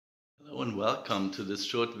and welcome to this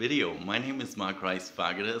short video. My name is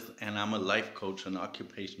Reiß-Vagedes and I'm a life coach and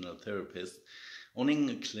occupational therapist owning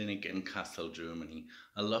a clinic in Kassel, Germany.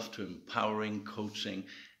 I love to empowering, coaching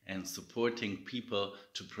and supporting people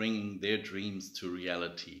to bringing their dreams to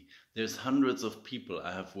reality. There's hundreds of people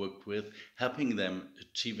I have worked with, helping them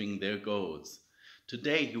achieving their goals.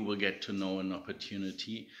 Today you will get to know an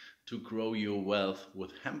opportunity to grow your wealth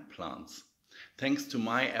with hemp plants. Thanks to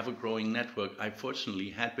my ever-growing network, I fortunately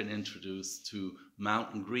had been introduced to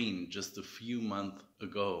Mountaingreen just a few months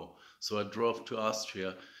ago. So I drove to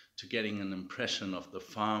Austria to getting an impression of the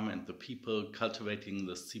farm and the people cultivating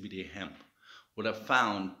the CBD hemp. What I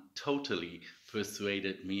found totally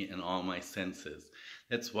persuaded me in all my senses.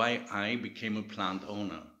 That's why I became a plant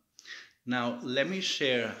owner. Now, let me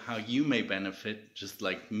share how you may benefit just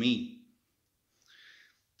like me.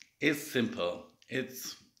 It's simple.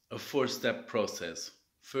 It's a four-step process.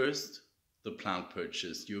 First, the plant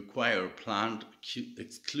purchase. You acquire a plant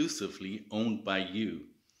exclusively owned by you.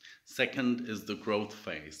 Second is the growth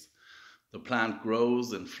phase. The plant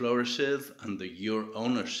grows and flourishes under your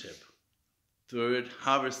ownership. Third,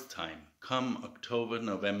 harvest time. Come October,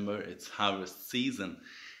 November, it's harvest season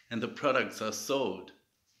and the products are sold.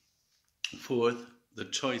 Fourth, the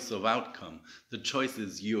choice of outcome. The choice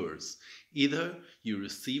is yours. Either you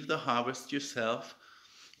receive the harvest yourself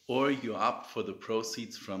or you opt for the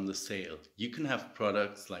proceeds from the sale. You can have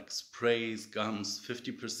products like sprays, gums,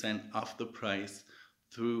 50% off the price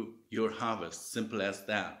through your harvest. Simple as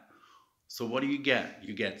that. So what do you get?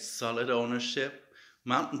 You get solid ownership.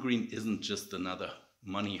 Mountaingreen isn't just another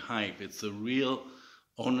money hype. It's a real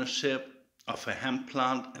ownership of a hemp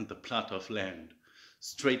plant and the plot of land.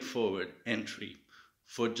 Straightforward entry.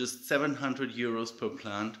 For just 700 euros per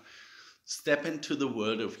plant, step into the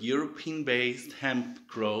world of European-based hemp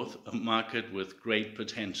growth, a market with great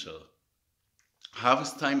potential.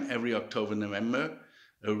 Harvest time every October, November,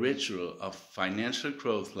 a ritual of financial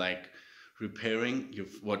growth like repairing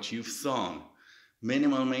what you've sown.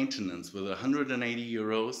 Minimal maintenance with 180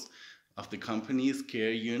 euros of the company's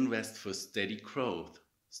care you invest for steady growth.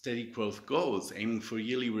 Steady growth goals aiming for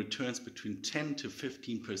yearly returns between 10 to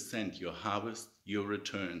 15%. Your harvest, your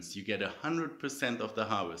returns. You get 100% of the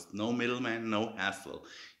harvest. No middleman, no hassle.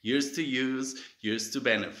 Years to use, years to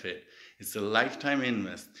benefit. It's a lifetime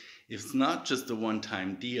invest. It's not just a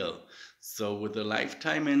one-time deal. So with a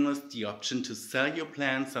lifetime invest, the option to sell your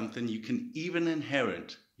plant, something you can even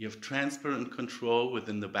inherit. You have transparent control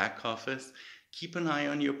within the back office. Keep an eye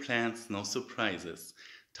on your plants, no surprises.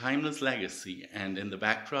 Timeless legacy, and in the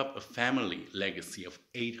backdrop, a family legacy of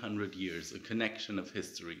 800 years, a connection of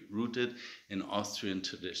history rooted in Austrian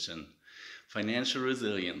tradition. Financial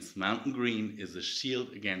resilience. Mountaingreen is a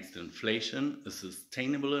shield against inflation, a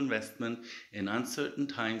sustainable investment in uncertain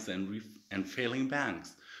times and failing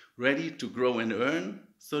banks. Ready to grow and earn?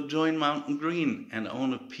 So join Mountaingreen and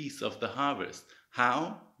own a piece of the harvest.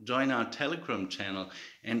 How? Join our Telegram channel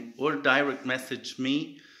or direct message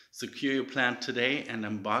me. Secure your plant today and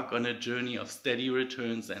embark on a journey of steady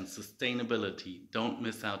returns and sustainability. Don't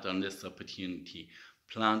miss out on this opportunity.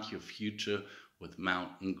 Plant your future with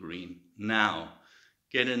Mountaingreen now.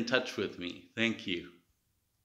 Get in touch with me. Thank you.